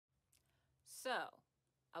So,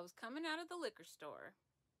 I was coming out of the liquor store.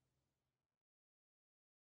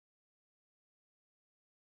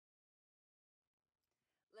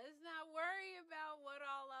 Let's not worry about what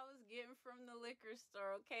all I was getting from the liquor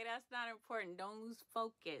store, okay? That's not important. Don't lose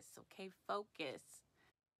focus, okay? Focus.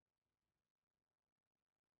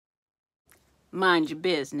 Mind your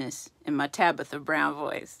business, in my Tabitha Brown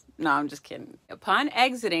voice. No, I'm just kidding. Upon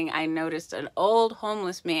exiting, I noticed an old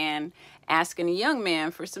homeless man asking a young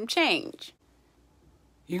man for some change.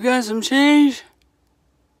 You got some change?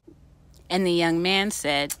 And the young man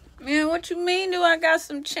said, man, what you mean do I got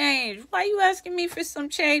some change? Why you asking me for some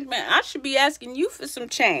change, man? I should be asking you for some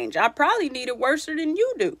change. I probably need it worse than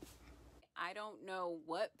you do. I don't know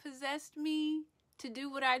what possessed me to do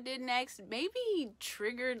what I did next. Maybe he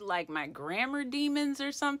triggered like my grammar demons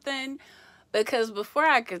or something. Because before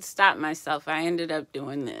I could stop myself, I ended up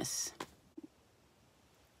doing this.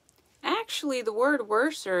 Actually, the word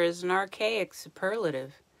worser is an archaic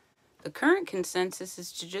superlative. The current consensus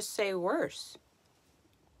is to just say worse.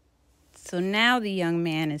 So now the young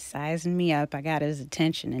man is sizing me up. I got his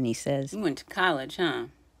attention and he says, you went to college, huh?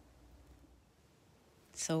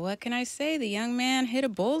 So what can I say? The young man hit a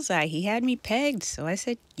bullseye. He had me pegged, so I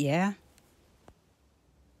said, yeah.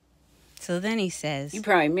 So then he says, you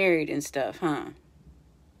probably married and stuff, huh?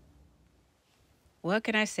 What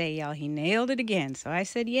can I say, y'all? He nailed it again. So I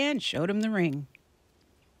said, yeah, and showed him the ring.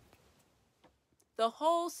 The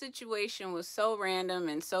whole situation was so random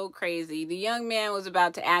and so crazy. The young man was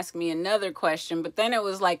about to ask me another question, but then it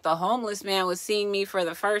was like the homeless man was seeing me for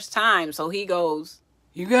the first time. So he goes,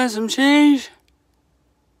 you got some change?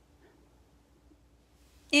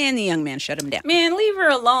 And the young man shut him down. Man, leave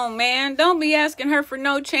her alone, man. Don't be asking her for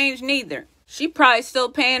no change neither. She probably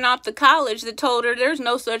still paying off the college that told her there's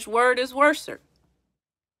no such word as worser.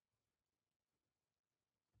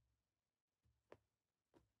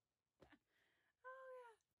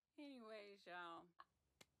 Anyways, y'all,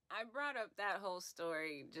 I brought up that whole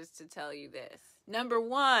story just to tell you this. Number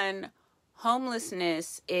one,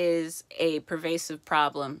 homelessness is a pervasive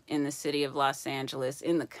problem in the city of Los Angeles,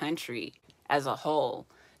 in the country as a whole.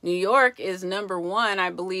 New York is number one. I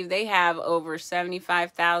believe they have over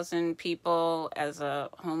 75,000 people as a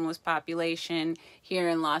homeless population. Here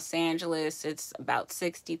in Los Angeles, it's about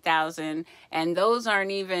 60,000. And those aren't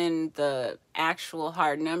even the actual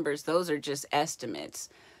hard numbers. Those are just estimates.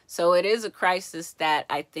 So it is a crisis that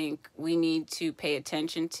I think we need to pay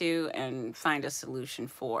attention to and find a solution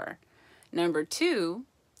for. Number two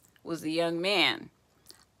was the young man.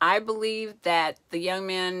 I believe that the young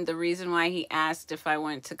man, the reason why he asked if I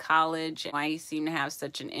went to college, why he seemed to have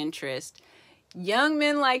such an interest, young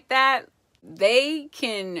men like that, they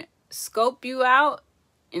can scope you out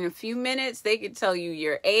in a few minutes. They can tell you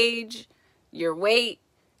your age, your weight,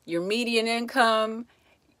 your median income,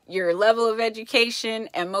 your level of education,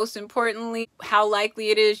 and most importantly, how likely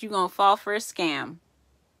it is you're going to fall for a scam.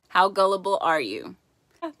 How gullible are you?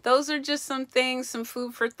 Those are just some things, some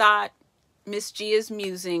food for thought. Miss Gia's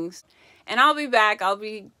musings. And I'll be back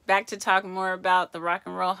to talk more about the Rock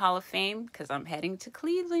and Roll Hall of Fame because I'm heading to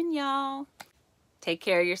Cleveland, y'all. Take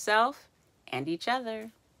care of yourself and each other.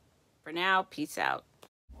 For now, peace out.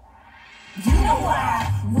 You know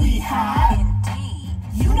why we hide.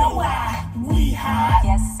 Indeed. You know why we hide.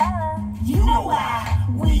 Yes, sir. You know why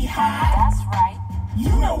we hide. That's right. You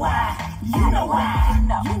know why. You know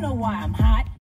why. You know why I'm hiding.